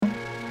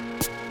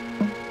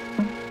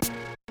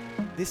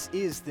This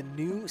is the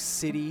New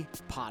City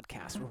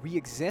Podcast, where we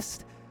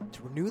exist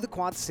to renew the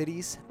Quad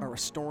Cities by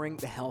restoring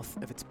the health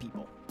of its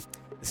people.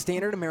 The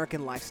standard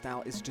American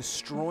lifestyle is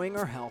destroying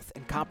our health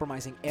and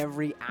compromising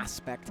every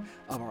aspect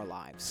of our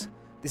lives.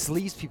 This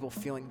leaves people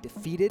feeling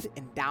defeated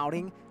and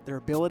doubting their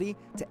ability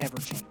to ever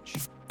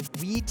change.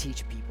 We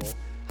teach people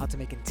how to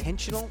make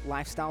intentional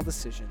lifestyle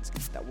decisions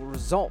that will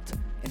result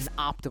in an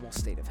optimal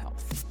state of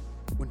health.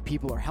 When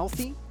people are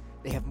healthy,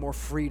 they have more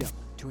freedom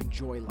to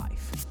enjoy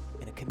life.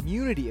 And a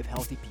community of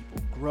healthy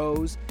people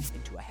grows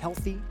into a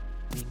healthy,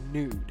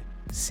 renewed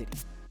city.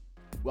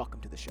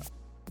 Welcome to the show.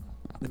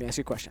 Let me ask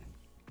you a question.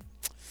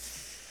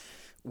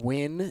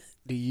 When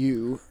do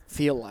you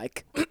feel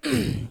like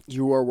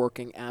you are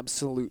working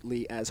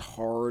absolutely as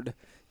hard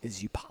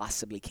as you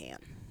possibly can?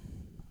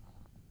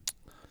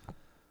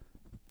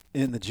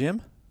 In the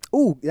gym?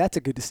 Ooh, that's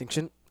a good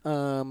distinction.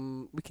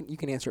 You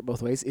can answer it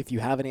both ways. If you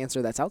have an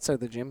answer that's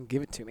outside the gym,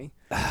 give it to me.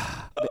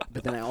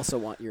 but then I also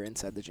want your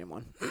inside the gym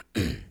one.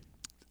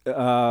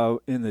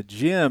 In the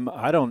gym,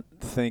 I don't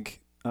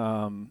think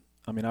I've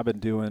been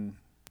doing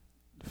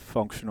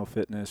functional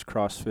fitness,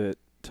 CrossFit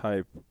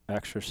type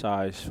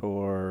exercise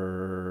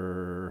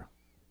for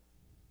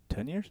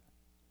 10 years,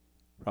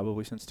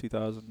 probably since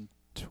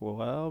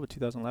 2012 or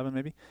 2011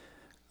 maybe.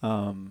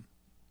 And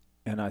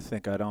I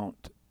think I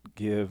don't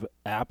give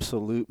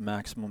absolute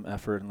maximum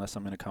effort unless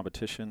I'm in a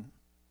competition.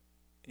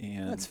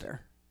 And That's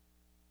fair.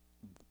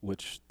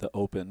 The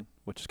Open,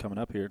 which is coming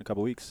up here in a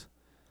couple weeks.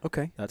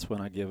 Okay. That's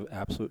when I give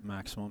absolute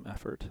maximum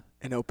effort.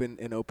 An open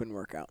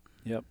workout.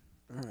 Yep.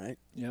 All right.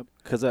 Yep.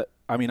 Because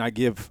I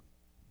give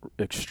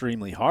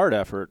extremely hard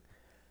effort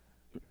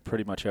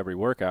pretty much every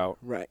workout.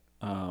 Right.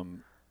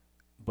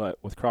 But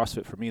with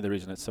CrossFit, for me, the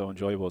reason it's so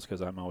enjoyable is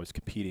because I'm always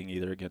competing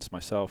either against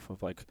myself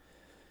of like,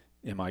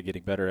 am I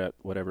getting better at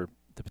whatever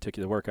the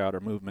particular workout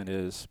or movement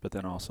is, but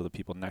then also the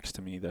people next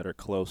to me that are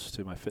close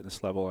to my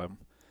fitness level.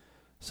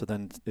 So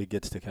then it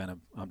gets to kind of,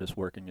 I'm just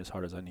working as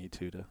hard as I need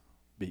to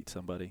beat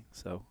somebody.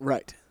 So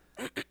right.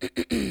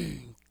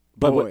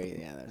 But Boy,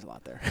 yeah, there's a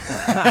lot there.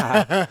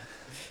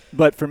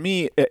 But for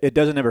me, it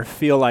doesn't ever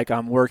feel like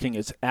I'm working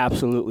as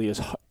absolutely as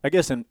I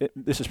guess, and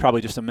this is probably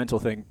just a mental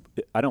thing.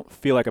 I don't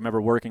feel like I'm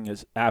ever working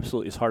as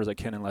absolutely as hard as I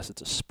can unless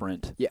it's a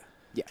sprint. Yeah.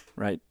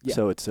 Right. Yeah.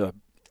 So it's a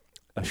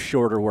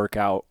shorter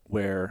workout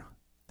where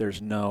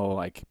there's no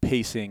like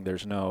pacing,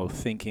 there's no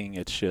thinking.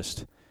 It's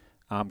just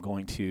I'm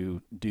going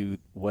to do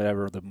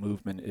whatever the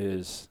movement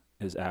is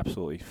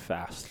absolutely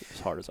fast,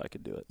 as hard as I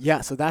can do it. Yeah.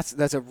 So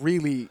that's a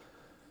really,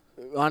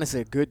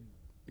 honestly, a good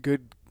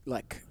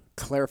like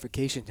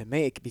clarification to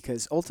make,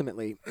 because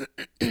ultimately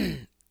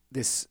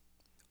this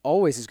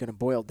always is going to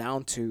boil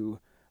down to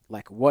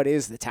like, what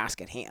is the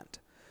task at hand?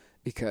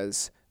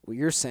 Because what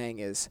you're saying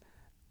is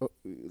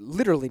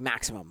literally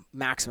maximum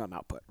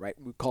output, right?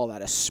 We call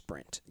that a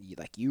sprint.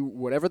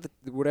 Whatever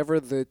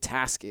the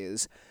task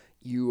is,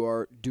 you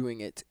are doing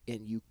it,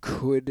 and you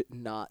could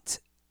not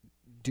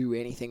do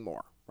anything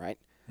more, right?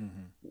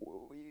 Mm-hmm.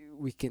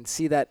 We can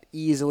see that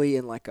easily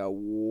in like a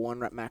 1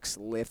 rep max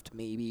lift,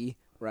 maybe,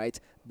 right?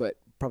 But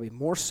probably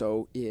more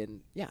so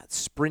in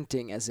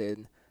sprinting, as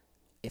in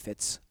if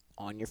it's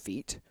on your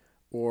feet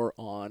or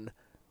on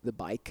the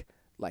bike,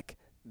 like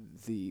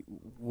the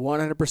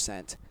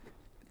 100%,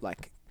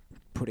 like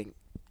putting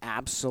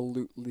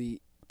absolutely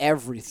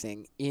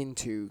everything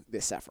into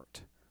this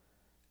effort.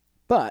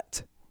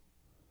 But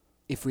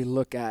if we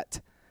look at,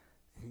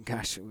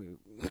 gosh, we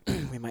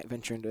might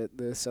venture into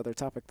this other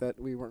topic that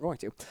we weren't going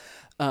to.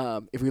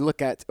 If we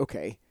look at,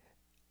 okay,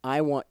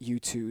 I want you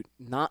to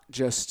not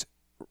just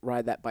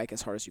ride that bike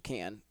as hard as you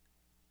can,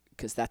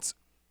 because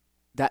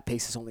that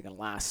pace is only going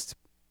to last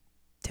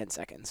 10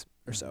 seconds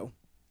or so.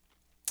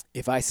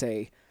 If I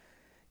say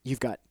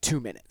you've got 2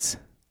 minutes,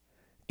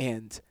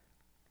 and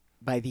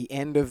by the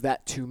end of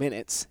that 2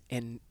 minutes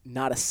and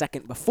not a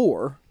second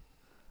before,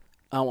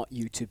 I want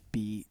you to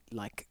be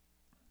like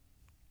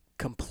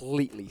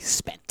completely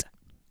spent.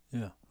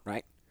 Yeah.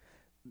 Right?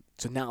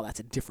 So now that's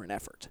a different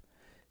effort.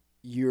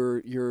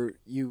 You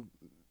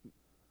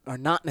are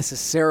not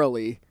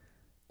necessarily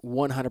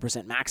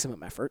 100%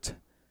 maximum effort,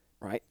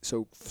 right?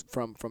 So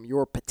from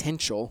your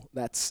potential,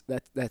 that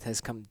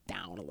has come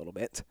down a little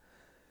bit.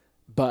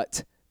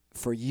 But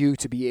for you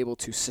to be able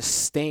to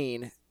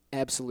sustain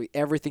absolutely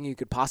everything you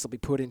could possibly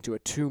put into a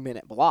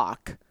 2-minute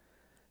block,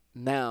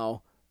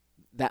 now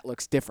that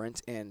looks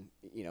different, and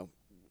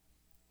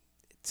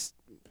it's,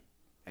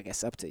 I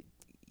guess, up to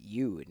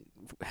you and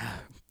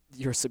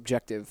your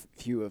subjective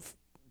view of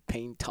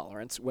pain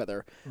tolerance,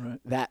 whether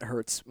that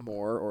hurts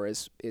more or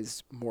is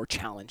more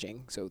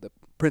challenging. So the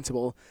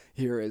principle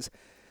here is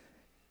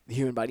the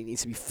human body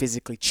needs to be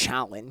physically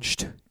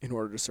challenged in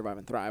order to survive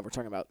and thrive. We're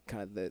talking about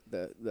kind of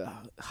the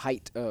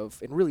height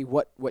of, and really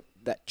what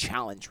that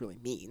challenge really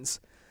means.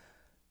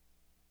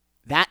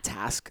 That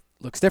task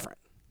looks different,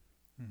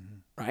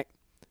 right?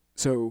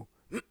 So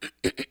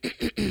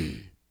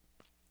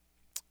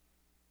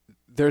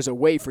there's a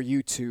way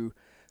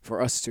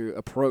for us to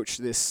approach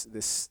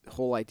this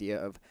whole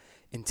idea of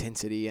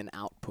intensity and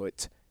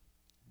output,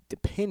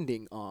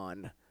 depending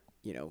on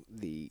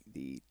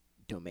the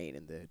domain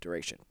and the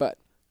duration. But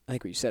I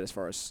think what you said as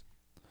far as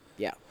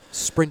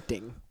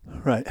sprinting.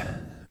 Right.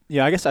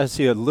 Yeah, I guess I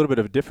see a little bit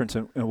of a difference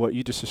in what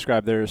you just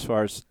described there as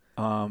far as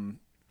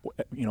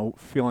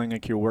feeling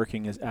like you're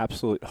working as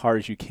absolutely hard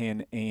as you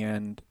can,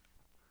 and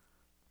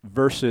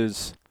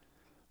versus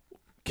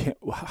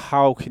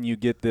how can you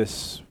get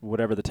this,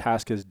 whatever the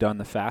task is, done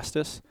the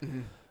fastest.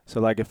 Mm-hmm. So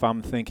like if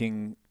I'm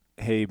thinking,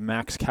 hey,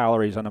 max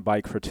calories on a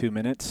bike for 2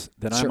 minutes,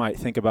 then Sure. I might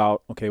think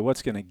about, okay,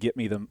 what's going to get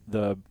me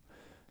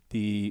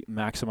the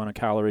max amount of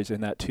calories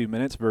in that 2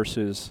 minutes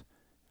versus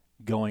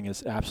going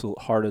as absolute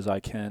hard as I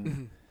can.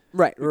 Mm-hmm.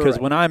 Right. Because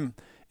right.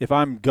 if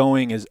I'm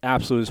going as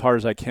absolute as hard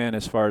as I can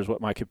as far as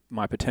what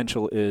my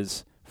potential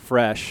is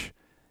fresh,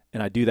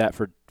 and I do that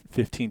for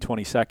 15,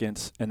 20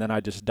 seconds, and then I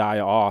just die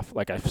off,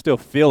 like I still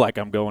feel like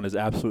I'm going as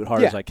absolute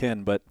hard as I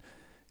can, but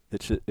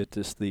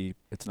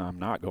I'm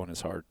not going as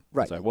hard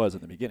as I was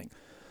in the beginning.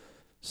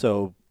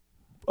 So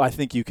I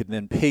think you could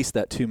then pace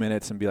that 2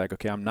 minutes and be like,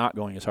 okay, I'm not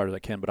going as hard as I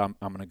can, but I'm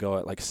going to go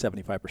at like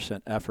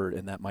 75% effort,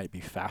 and that might be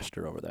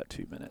faster over that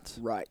 2 minutes.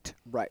 Right.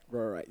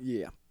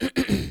 Yeah.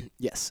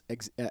 Yes,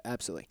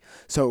 absolutely.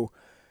 So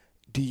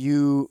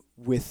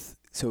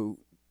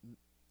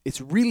it's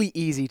really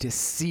easy to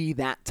see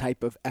that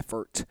type of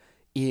effort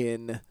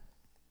in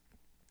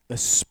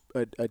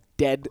a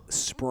dead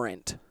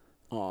sprint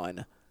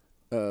on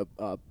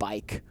a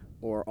bike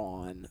or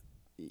on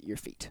your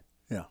feet.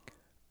 Yeah.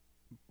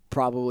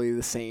 Probably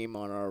the same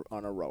on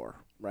a rower,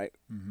 right?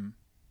 Mm-hmm.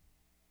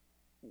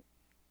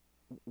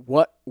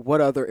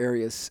 What other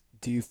areas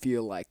do you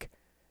feel like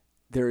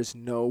there is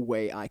no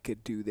way I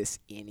could do this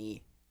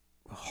any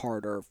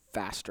harder,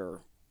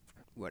 faster,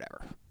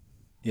 whatever?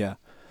 Yeah.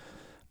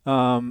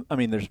 I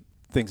mean, there's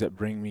things that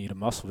bring me to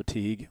muscle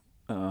fatigue.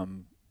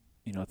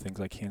 Things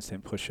like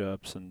handstand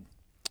push-ups and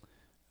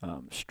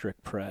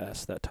strict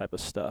press, that type of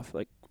stuff.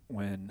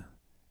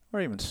 Or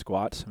even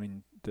squats. I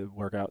mean, the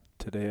workout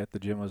today at the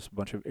gym was a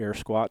bunch of air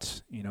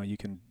squats. You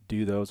can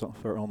do those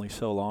for only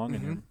so long,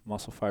 and your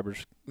muscle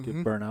fibers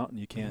get burnt out, and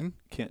you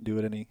can't do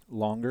it any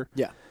longer.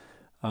 Yeah.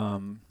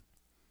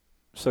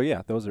 So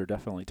yeah, those are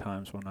definitely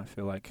times when I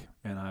feel like,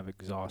 man, I've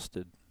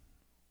exhausted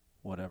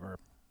whatever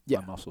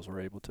my muscles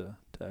were able to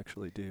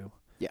actually do.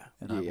 Yeah.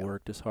 And I've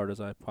worked as hard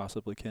as I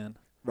possibly can.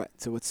 Right.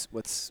 So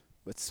what's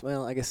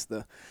well, I guess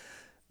the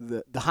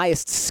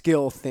highest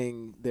skill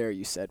thing there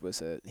you said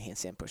was a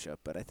handstand push-up,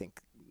 but I think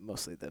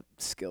mostly the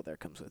skill there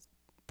comes with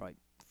probably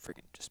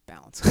freaking just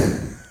balance.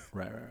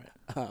 Right.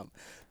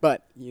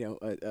 But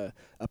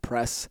a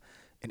press,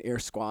 an air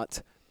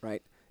squat,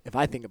 right? If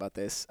I think about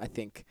this, I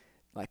think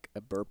like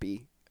a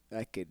burpee,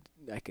 I could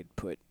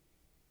put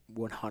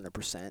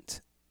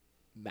 100%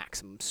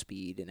 maximum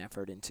speed and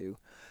effort into,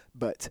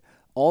 but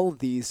all of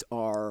these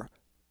are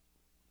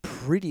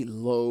pretty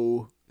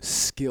low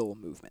skill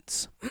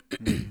movements,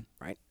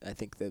 right? I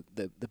think the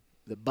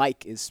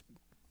bike is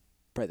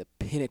probably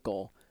the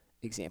pinnacle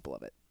example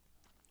of it,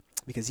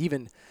 because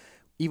even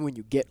when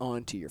you get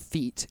onto your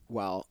feet,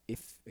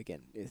 if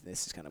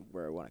this is kind of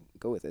where I want to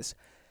go with this,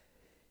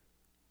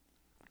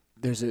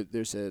 there's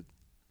a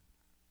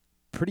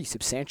pretty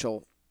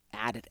substantial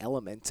added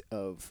element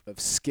of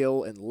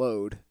skill and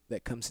load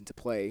that comes into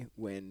play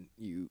when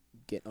you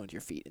get onto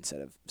your feet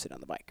instead of sit on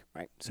the bike,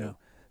 right? So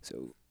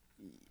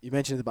you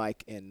mentioned the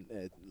bike, and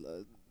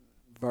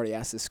I've already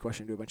asked this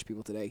question to a bunch of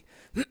people today.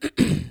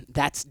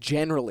 That's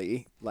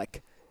generally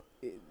like,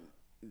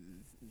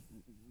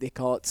 they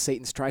call it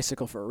Satan's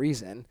tricycle for a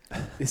reason.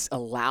 This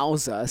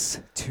allows us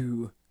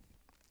to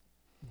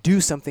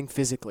do something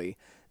physically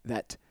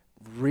that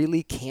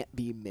really can't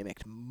be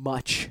mimicked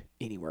much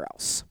anywhere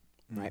else,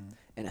 right?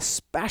 And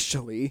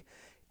especially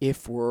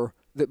if we're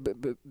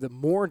the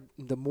more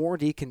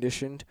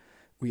deconditioned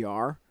we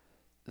are,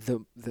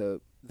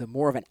 the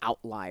more of an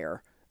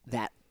outlier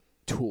that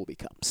tool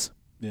becomes.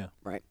 Yeah.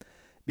 Right?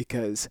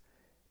 Because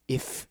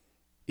if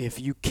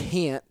you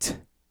can't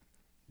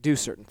do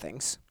certain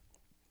things,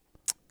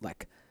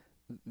 like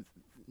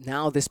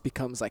now this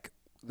becomes like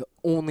the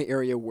only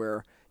area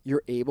where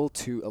you're able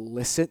to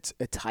elicit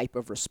a type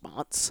of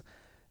response,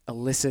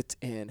 elicit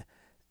an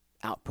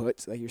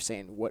output, like you're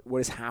saying, what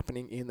is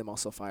happening in the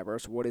muscle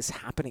fibers, what is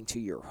happening to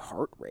your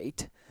heart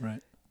rate,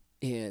 right?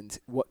 And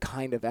what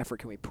kind of effort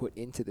can we put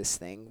into this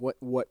thing?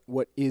 What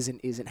is and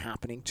isn't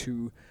happening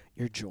to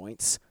your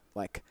joints?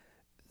 Like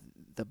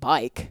the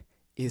bike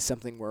is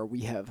something where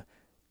we have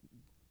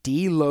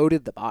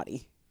deloaded the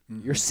body.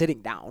 Mm-hmm. You're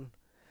sitting down.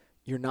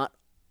 You're not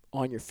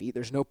on your feet.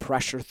 There's no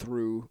pressure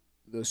through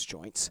those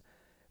joints.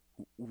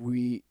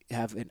 We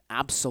have an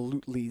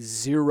absolutely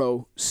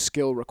zero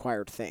skill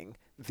required thing.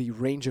 The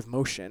range of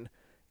motion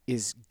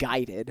is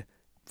guided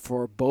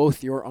for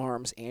both your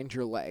arms and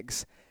your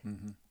legs.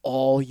 Mm-hmm.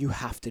 All you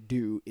have to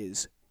do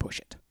is push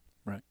it.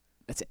 Right.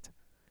 That's it.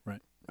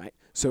 Right.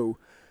 So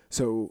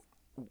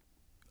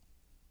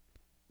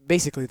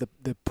basically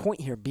the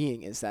point here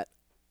being is that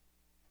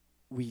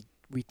we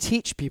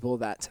teach people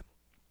that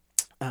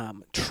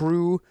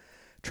true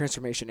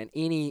transformation in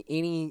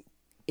any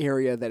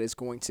area that is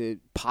going to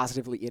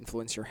positively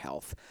influence your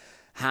health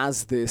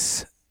has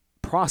this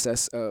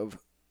process of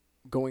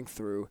going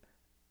through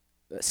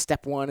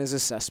step 1 is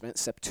assessment,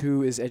 step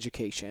 2 is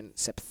education,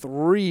 step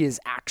 3 is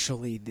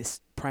actually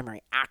this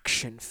primary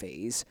action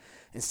phase,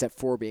 and step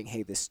 4 being,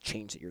 hey, this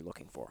change that you're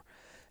looking for.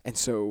 And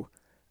so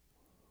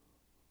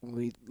when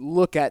we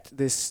look at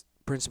this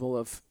principle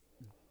of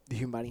the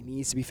human body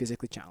needs to be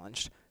physically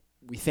challenged,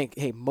 we think,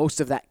 hey, most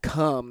of that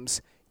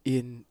comes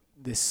in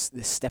this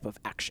step of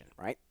action,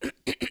 right?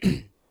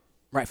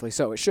 Rightfully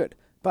so, it should.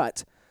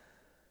 But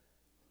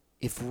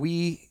if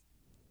we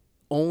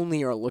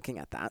only are looking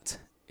at that,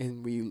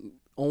 and we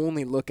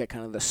only look at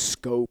kind of the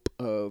scope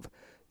of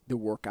the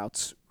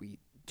workouts we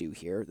do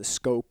here, the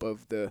scope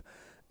of the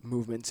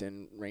movements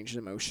and ranges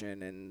of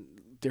motion and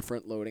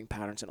different loading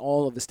patterns and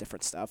all of this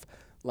different stuff,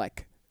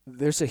 like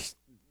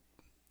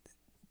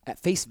at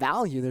face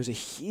value, there's a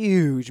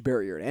huge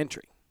barrier to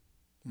entry.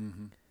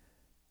 Mm-hmm.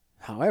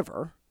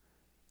 However,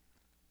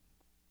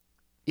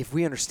 if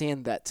we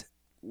understand that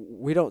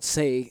we don't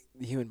say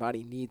the human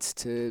body needs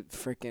to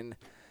freaking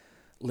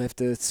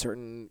lift a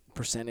certain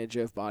percentage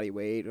of body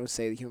weight, don't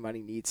say the human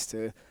body needs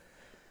to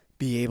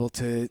be able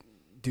to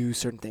do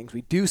certain things.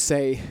 We do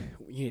say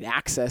you need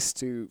access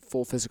to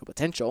full physical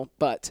potential,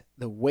 but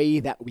the way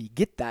that we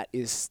get that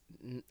is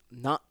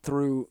not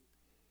through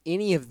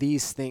any of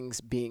these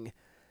things being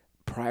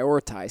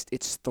prioritized.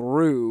 It's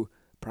through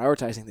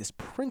prioritizing this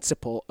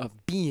principle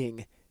of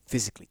being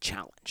physically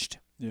challenged.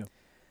 Yeah.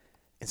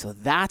 And so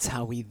that's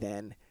how we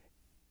then,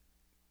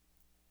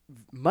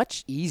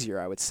 much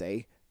easier, I would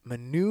say,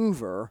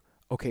 maneuver,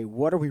 okay,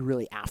 what are we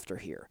really after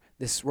here?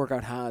 This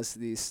workout has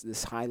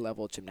this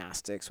high-level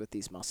gymnastics with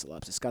these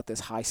muscle-ups. It's got this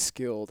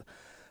high-skilled,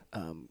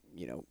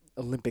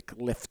 Olympic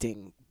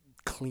lifting,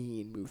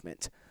 clean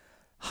movement.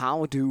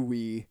 How do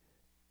we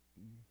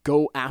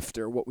go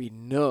after what we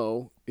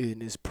know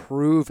and is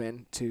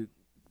proven to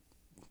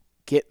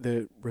get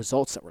the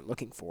results that we're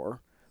looking for,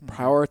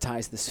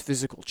 prioritize this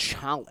physical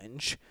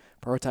challenge,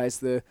 prioritize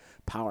the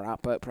power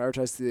output,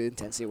 prioritize the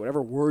intensity,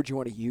 whatever word you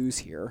want to use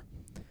here.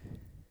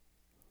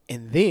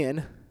 And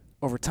then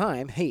over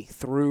time, hey,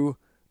 through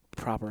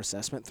proper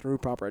assessment, through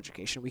proper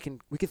education, we can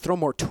throw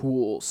more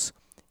tools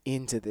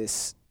into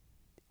this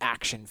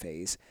action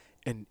phase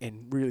and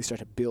really start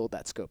to build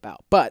that scope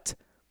out. But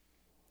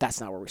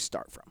that's not where we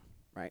start from,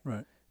 right?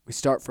 Right. We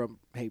start from,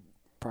 hey,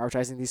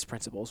 prioritizing these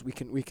principles. We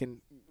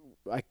can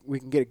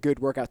get a good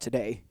workout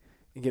today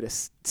and get a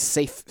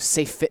safe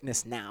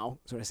fitness now.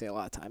 That's what I say a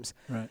lot of times.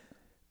 Right.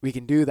 We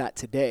can do that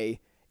today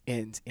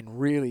and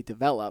really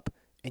develop.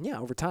 And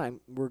yeah, over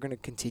time, we're going to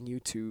continue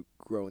to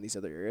grow in these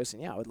other areas.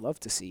 And yeah, I would love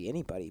to see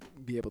anybody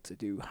be able to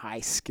do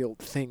high-skilled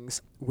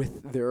things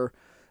with their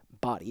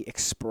body,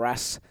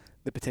 express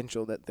the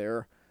potential that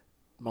their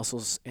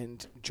muscles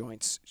and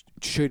joints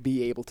should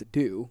be able to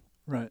do.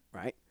 Right.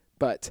 Right?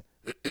 But,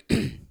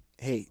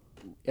 hey,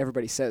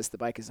 everybody says the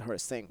bike is the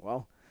hardest thing.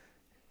 Well,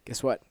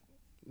 guess what?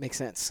 Makes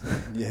sense.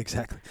 Yeah,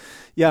 exactly.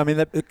 Yeah, I mean,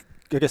 I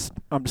guess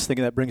I'm just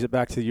thinking that brings it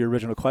back to your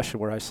original question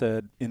where I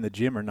said in the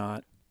gym or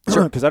not.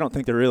 Sure. Because I don't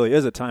think there really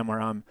is a time where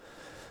I'm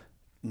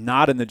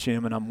not in the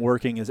gym and I'm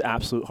working as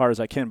absolute hard as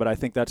I can. But I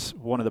think that's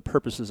one of the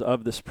purposes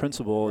of this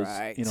principle is,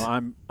 Right.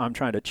 I'm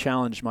trying to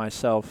challenge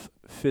myself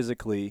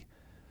physically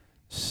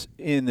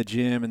in the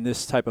gym in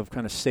this type of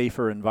kind of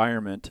safer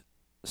environment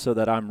so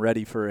that I'm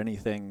ready for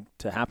anything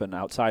to happen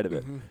outside of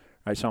it. Mm-hmm.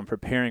 Right. So I'm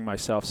preparing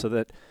myself so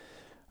that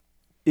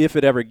if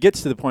it ever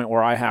gets to the point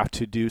where I have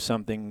to do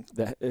something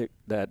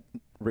that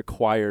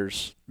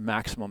requires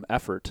maximum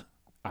effort,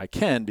 I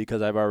can,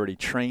 because I've already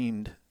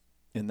trained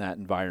in that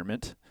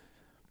environment,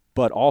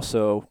 but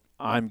also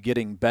I'm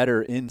getting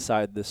better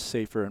inside this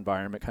safer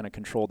environment, kind of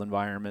controlled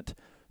environment,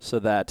 so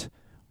that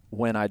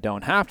when I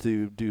don't have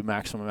to do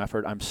maximum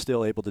effort, I'm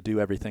still able to do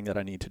everything that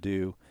I need to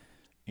do,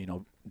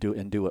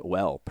 do it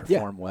well,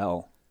 perform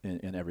well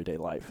in everyday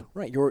life.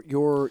 Right.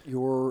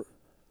 Your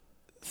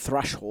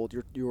threshold,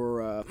 your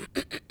a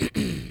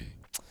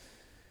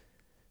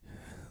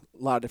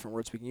lot of different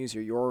words we can use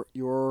here.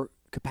 Your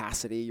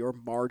capacity, your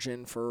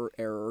margin for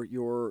error,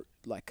 your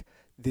like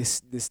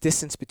this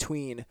distance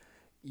between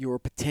your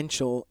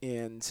potential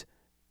and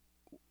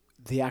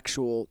the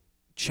actual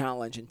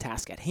challenge and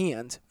task at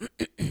hand,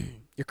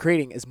 you're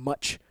creating as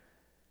much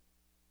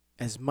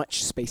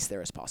space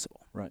there as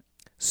possible. Right.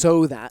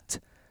 So that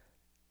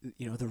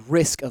the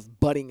risk of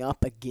butting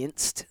up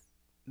against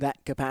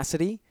that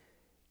capacity,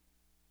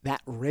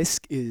 that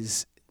risk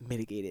is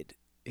mitigated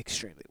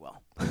extremely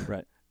well.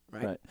 Right.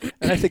 Right.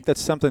 And I think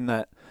that's something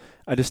that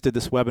I just did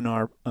this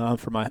webinar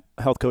for my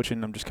health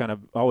coaching. I'm just kind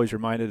of always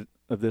reminded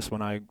of this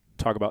when I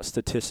talk about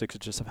statistics,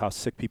 just of how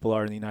sick people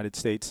are in the United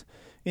States.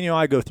 And,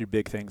 I go through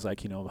big things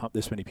like,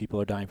 this many people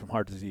are dying from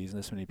heart disease, and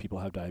this many people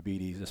have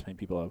diabetes, this many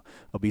people have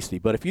obesity.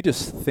 But if you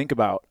just think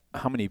about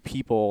how many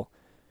people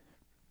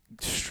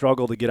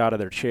struggle to get out of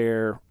their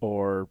chair,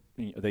 or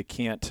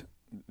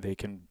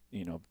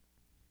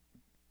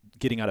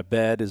getting out of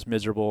bed is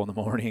miserable in the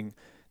morning.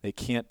 They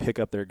can't pick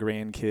up their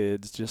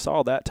grandkids, just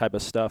all that type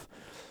of stuff.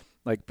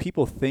 Like,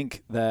 people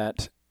think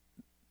that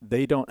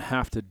they don't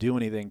have to do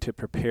anything to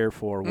prepare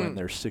for when Mm.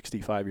 they're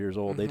 65 years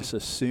old. They Mhm. just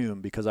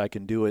assume because I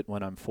can do it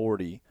when I'm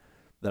 40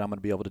 that I'm going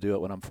to be able to do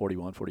it when I'm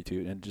 41,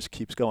 42, and it just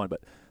keeps going.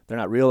 But they're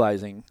not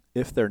realizing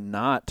if they're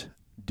not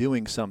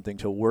doing something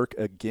to work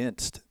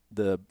against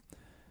the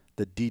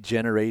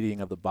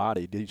degeneration of the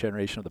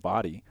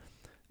body,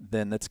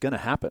 then that's going to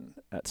happen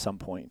at some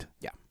point.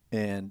 Yeah.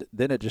 And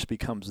then it just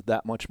becomes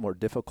that much more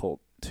difficult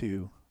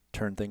to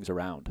turn things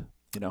around.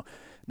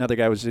 Another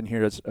guy was in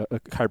here as a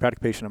chiropractic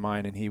patient of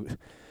mine, and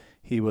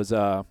he was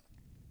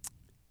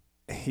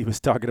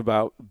talking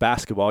about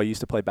basketball. He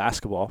used to play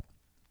basketball,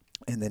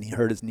 and then he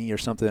hurt his knee or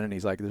something, and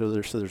he's like,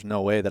 there's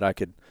no way that I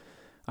could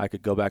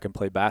go back and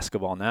play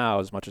basketball now,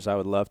 as much as I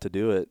would love to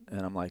do it.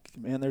 And I'm like,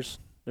 man, there's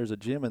a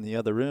gym in the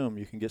other room.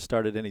 You can get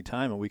started any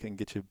time, and we can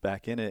get you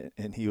back in it.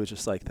 And he was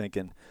just like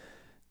thinking,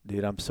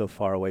 dude, I'm so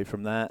far away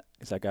from that.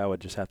 He's like, I would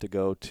just have to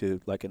go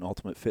to like an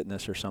Ultimate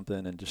Fitness or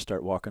something and just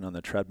start walking on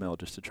the treadmill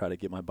just to try to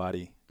get my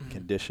body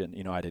conditioned.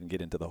 I didn't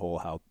get into the whole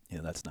how,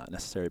 that's not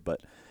necessary,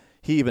 but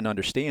he even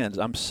understands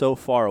I'm so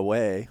far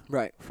away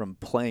Right. from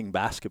playing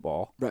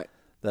basketball Right.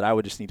 that I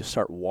would just need to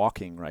start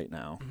walking right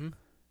now Mm-hmm.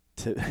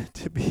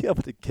 to be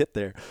able to get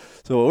there.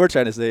 So what we're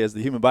trying to say is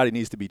the human body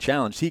needs to be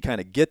challenged. He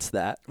kind of gets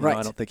that. Right.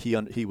 I don't think he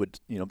would,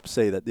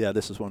 say that, yeah,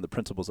 this is one of the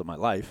principles of my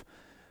life,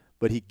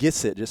 but he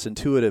gets it just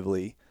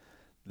intuitively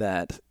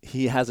that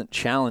he hasn't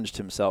challenged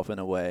himself in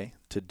a way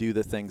to do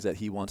the things that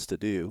he wants to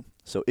do.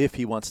 So if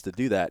he wants to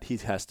do that, he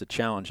has to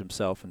challenge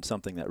himself in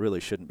something that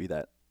really shouldn't be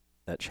that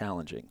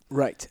challenging.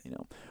 Right.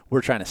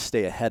 We're trying to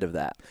stay ahead of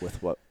that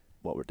with what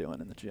we're doing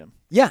in the gym.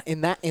 Yeah,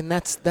 and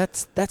that's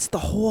the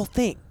whole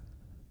thing.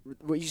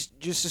 What you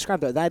just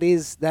described there, that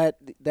is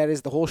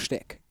the whole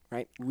shtick,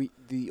 right?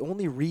 The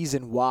only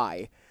reason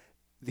why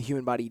the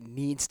human body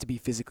needs to be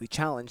physically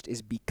challenged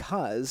is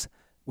because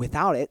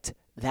without it,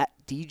 that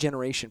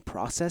degeneration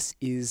process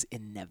is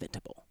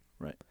inevitable.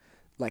 Right.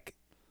 Like,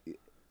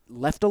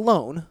 left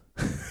alone,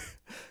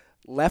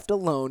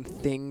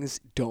 things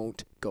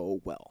don't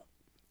go well.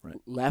 Right.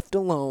 Left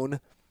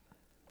alone,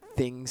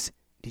 things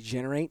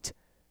degenerate,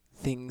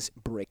 things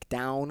break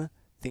down,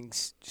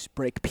 things just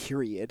break,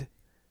 period.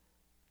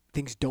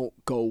 Things don't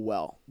go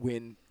well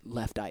when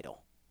left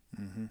idle.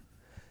 Mm-hmm.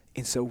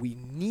 And so we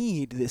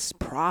need this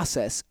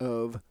process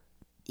of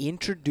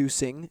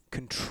introducing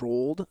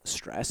controlled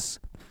stress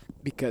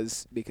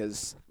because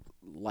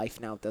life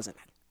now doesn't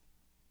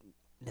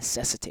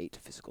necessitate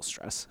physical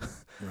stress.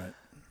 Right.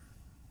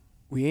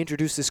 We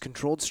introduce this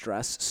controlled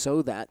stress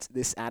so that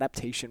this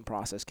adaptation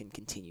process can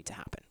continue to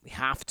happen. We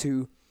have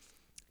to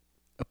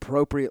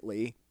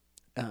appropriately,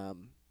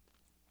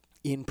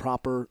 in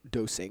proper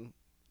dosing,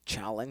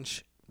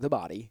 challenge the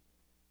body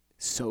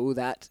so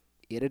that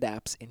it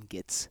adapts and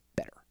gets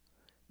better.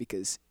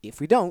 Because if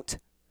we don't,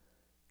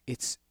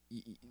 if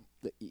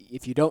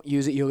you don't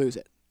use it, you lose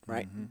it,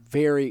 right? Mm-hmm.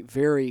 Very,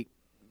 very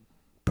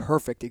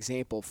perfect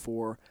example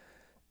for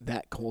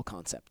that whole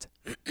concept.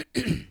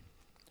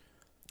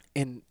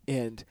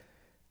 And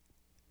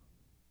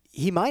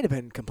he might have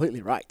been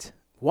completely right.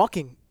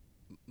 Walking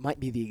might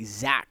be the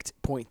exact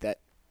point that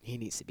he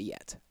needs to be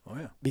at. Oh,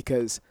 yeah.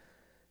 Because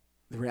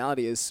the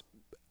reality is,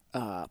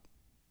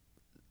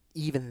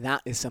 even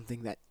that is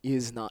something that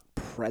is not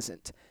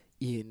present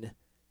in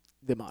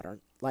the modern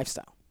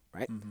lifestyle,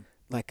 right? Mm-hmm.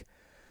 Like,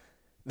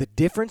 the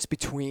difference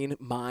between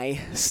my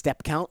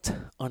step count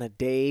on a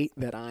day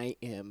that I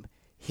am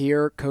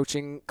here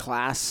coaching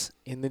class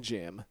in the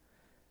gym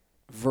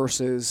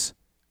versus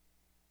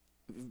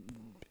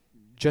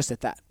just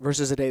at that,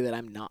 versus a day that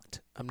I'm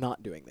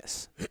not doing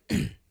this.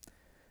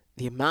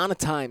 The amount of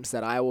times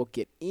that I will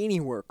get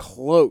anywhere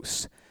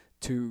close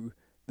to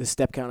the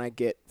step count I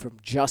get from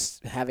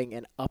just having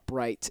an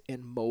upright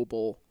and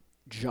mobile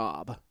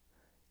job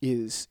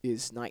is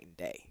night and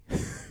day.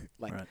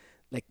 Right.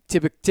 Like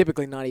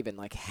typically not even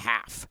like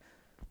half.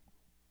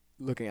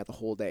 Looking at the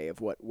whole day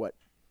of what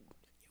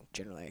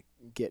generally I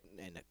get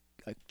in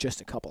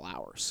just a couple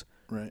hours.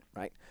 Right.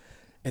 Right.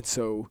 And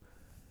so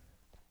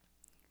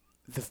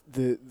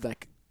the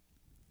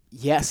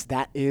yes,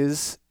 that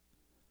is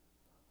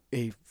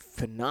a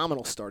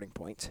phenomenal starting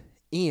point,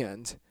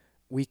 and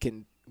we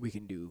can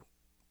do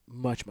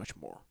much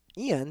more.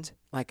 And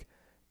like,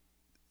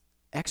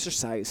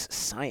 exercise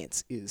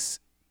science is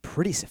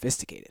pretty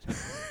sophisticated.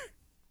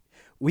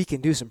 We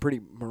can do some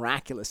pretty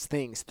miraculous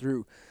things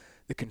through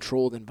the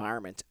controlled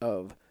environment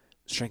of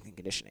strength and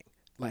conditioning.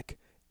 Like,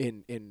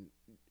 in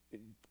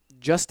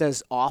just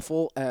as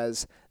awful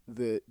as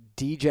the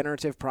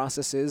degenerative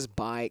process is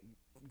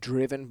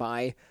driven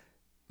by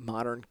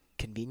modern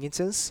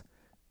conveniences,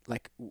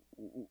 like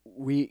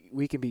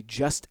we can be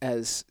just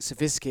as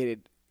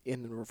sophisticated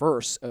in the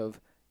reverse of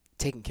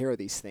taking care of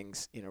these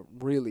things in a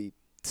really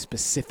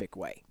specific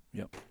way.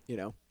 Yep.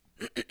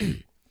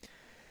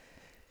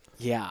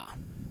 Yeah.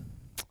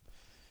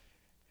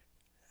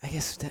 I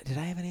guess did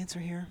I have an answer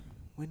here?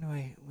 When do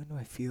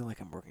I feel like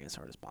I'm working as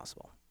hard as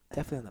possible?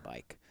 Definitely on the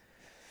bike.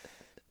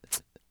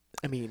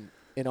 I mean,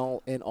 in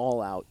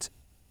all out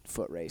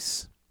foot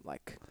race,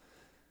 like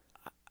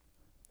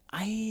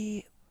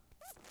I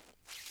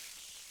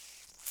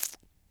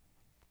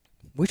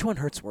Which one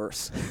hurts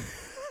worse?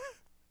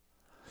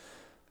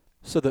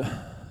 So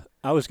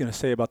I was going to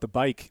say about the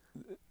bike,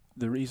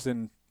 the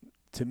reason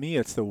to me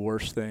it's the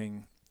worst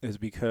thing is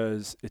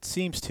because it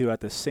seems to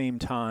at the same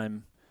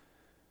time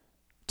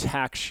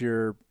tax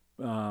your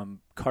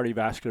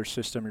cardiovascular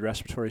system, your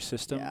respiratory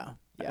system,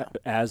 Yeah.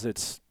 as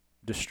it's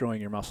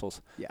destroying your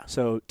muscles. Yeah.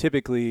 So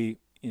typically,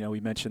 we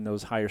mentioned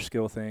those higher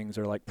skill things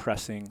or like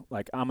pressing.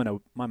 Like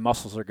my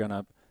muscles are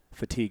gonna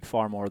fatigue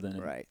far more than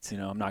Right.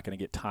 I'm not gonna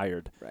get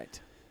tired.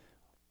 Right.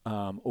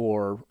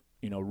 Or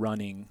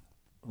running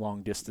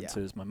long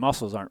distances, my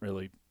muscles aren't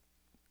really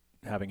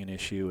having an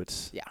issue.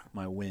 It's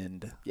my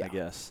wind, I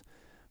guess.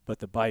 But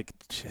the bike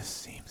just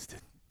seems to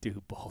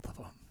do both of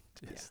them.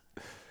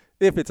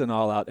 If it's an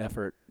all-out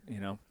effort,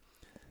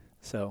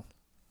 So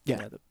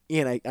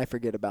and I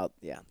forget about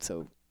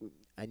So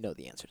I know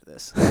the answer to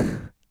this.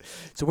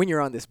 So when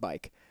you're on this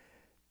bike,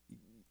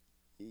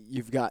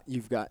 you've got.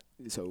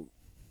 So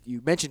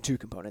you mentioned two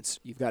components.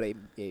 You've got a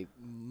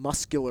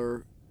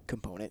muscular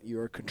component. You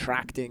are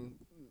contracting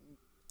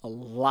a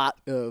lot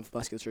of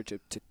musculature to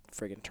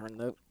friggin' turn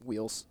the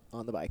wheels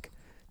on the bike,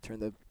 turn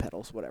the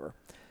pedals, whatever.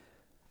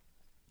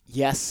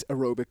 Yes,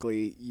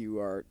 aerobically,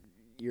 your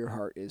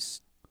heart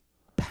is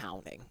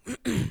pounding,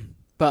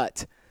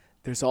 but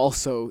there's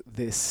also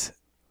this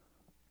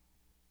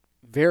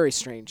very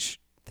strange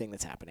thing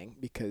that's happening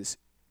because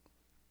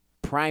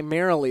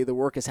primarily the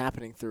work is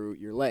happening through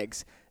your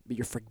legs, but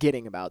you're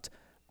forgetting about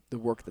the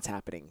work that's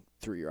happening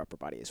through your upper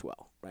body as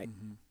well, right?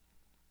 Mm-hmm.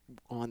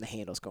 On the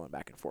handles going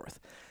back and forth.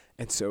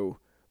 And so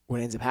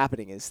what ends up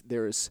happening is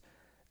there's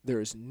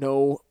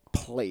no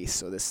place,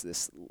 so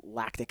this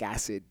lactic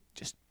acid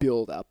just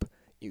build up.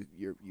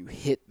 You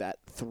hit that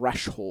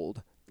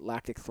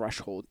lactic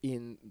threshold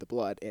in the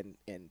blood, and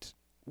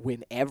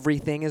when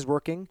everything is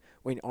working,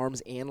 when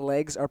arms and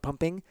legs are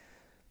pumping,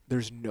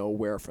 there's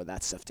nowhere for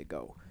that stuff to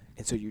go.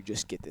 And so you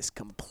just get this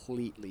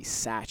completely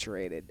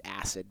saturated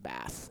acid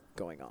bath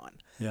going on.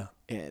 Yeah.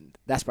 And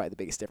that's probably the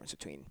biggest difference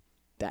between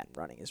that and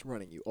running. Is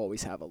running, you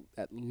always have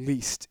at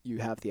least you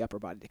have the upper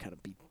body to kind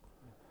of be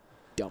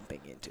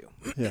dumping into.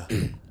 Yeah.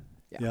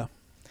 Yeah.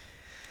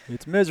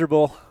 It's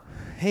miserable.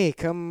 Hey,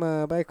 come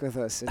bike with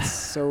us. It's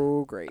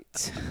so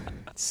great.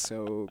 It's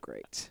so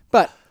great.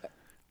 But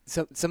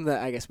some of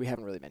that I guess we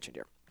haven't really mentioned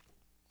here.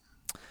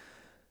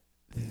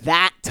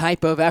 That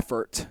type of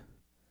effort,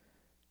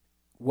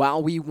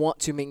 while we want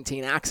to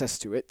maintain access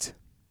to it,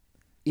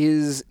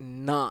 is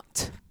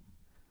not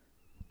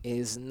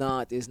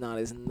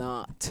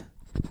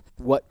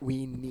what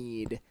we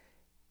need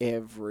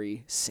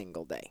every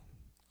single day.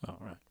 Oh,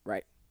 right.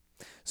 Right.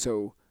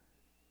 So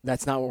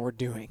that's not what we're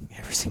doing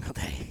every single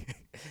day,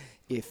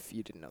 if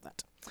you didn't know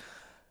that.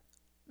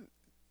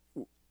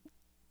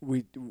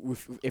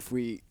 If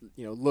we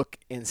look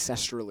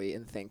ancestrally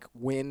and think,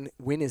 when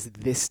is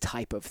this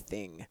type of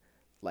thing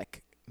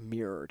like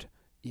mirrored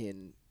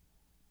in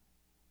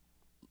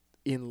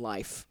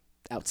life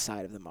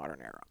outside of the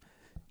modern era?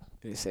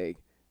 They say,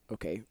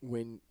 okay,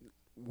 when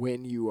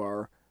you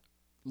are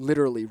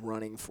literally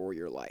running for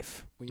your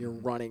life, when you're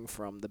running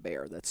from the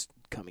bear that's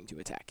coming to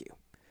attack you,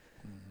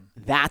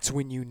 that's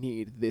when you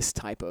need this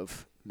type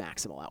of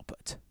maximal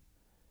output.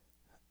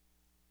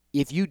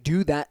 If you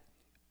do that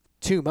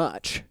too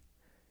much,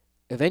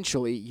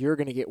 eventually you're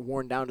going to get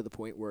worn down to the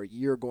point where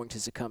you're going to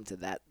succumb to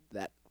that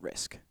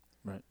risk.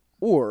 Right.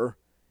 Or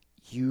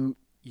you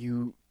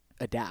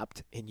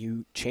adapt and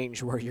you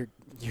change where you're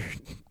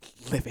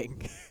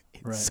living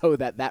right. so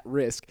that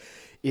risk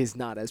is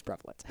not as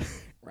prevalent,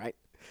 right?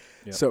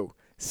 Yep. So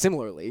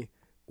similarly,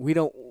 we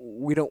don't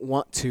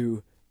want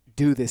to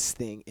do this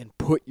thing and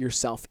put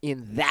yourself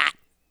in that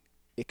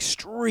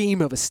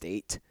extreme of a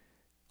state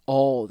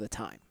all the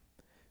time.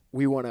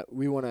 We want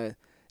to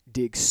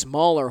dig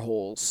smaller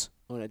holes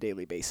on a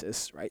daily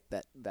basis, right?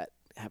 That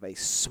have a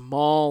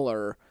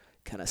smaller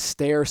kind of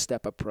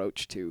stair-step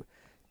approach to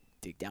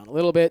dig down a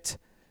little bit,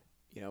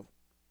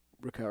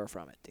 recover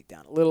from it. Dig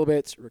down a little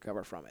bit,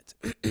 recover from it.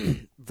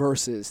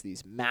 Versus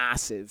these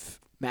massive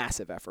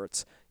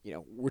efforts.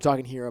 We're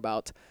talking here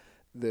about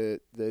the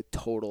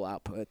total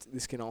output.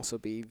 This can also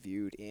be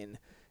viewed in,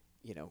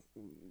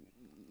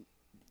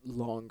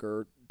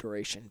 longer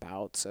duration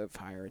bouts of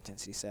higher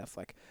intensity stuff.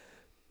 Like,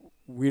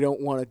 we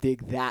don't want to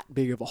dig that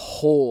big of a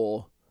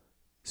hole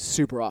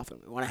super often.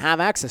 We want to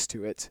have access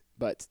to it,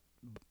 but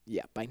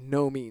by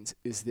no means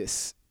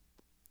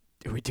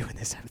are we doing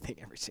this type of thing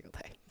every single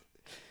day.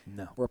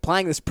 No. We're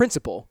applying this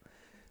principle,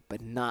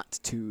 but not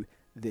to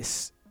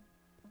this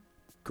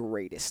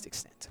greatest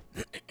extent.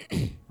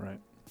 Right.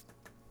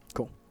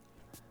 Cool.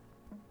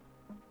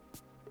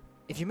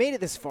 If you made it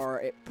this far,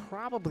 it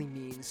probably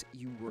means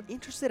you were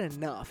interested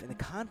enough in the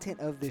content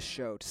of this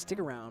show to stick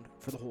around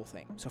for the whole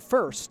thing. So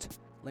first,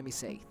 let me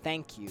say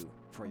thank you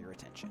for your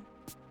attention.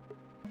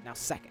 Now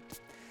second,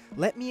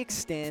 let me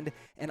extend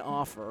an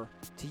offer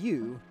to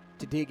you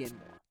to dig in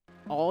more.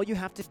 All you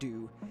have to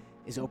do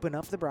is open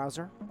up the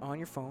browser on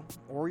your phone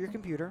or your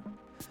computer,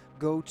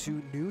 go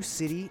to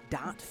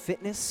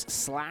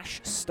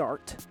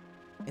newcity.fitness/start,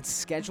 and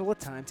schedule a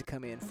time to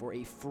come in for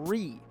a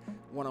free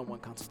one-on-one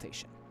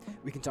consultation.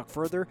 We can talk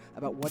further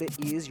about what it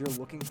is you're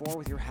looking for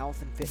with your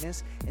health and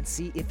fitness and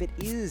see if it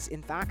is,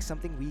 in fact,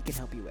 something we can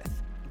help you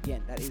with.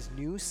 Again, that is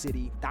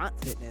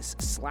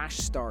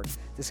newcity.fitness/start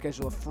to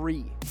schedule a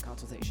free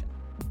consultation.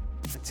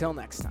 Until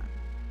next time,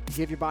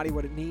 give your body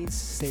what it needs,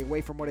 stay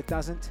away from what it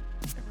doesn't,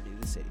 and renew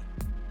the city.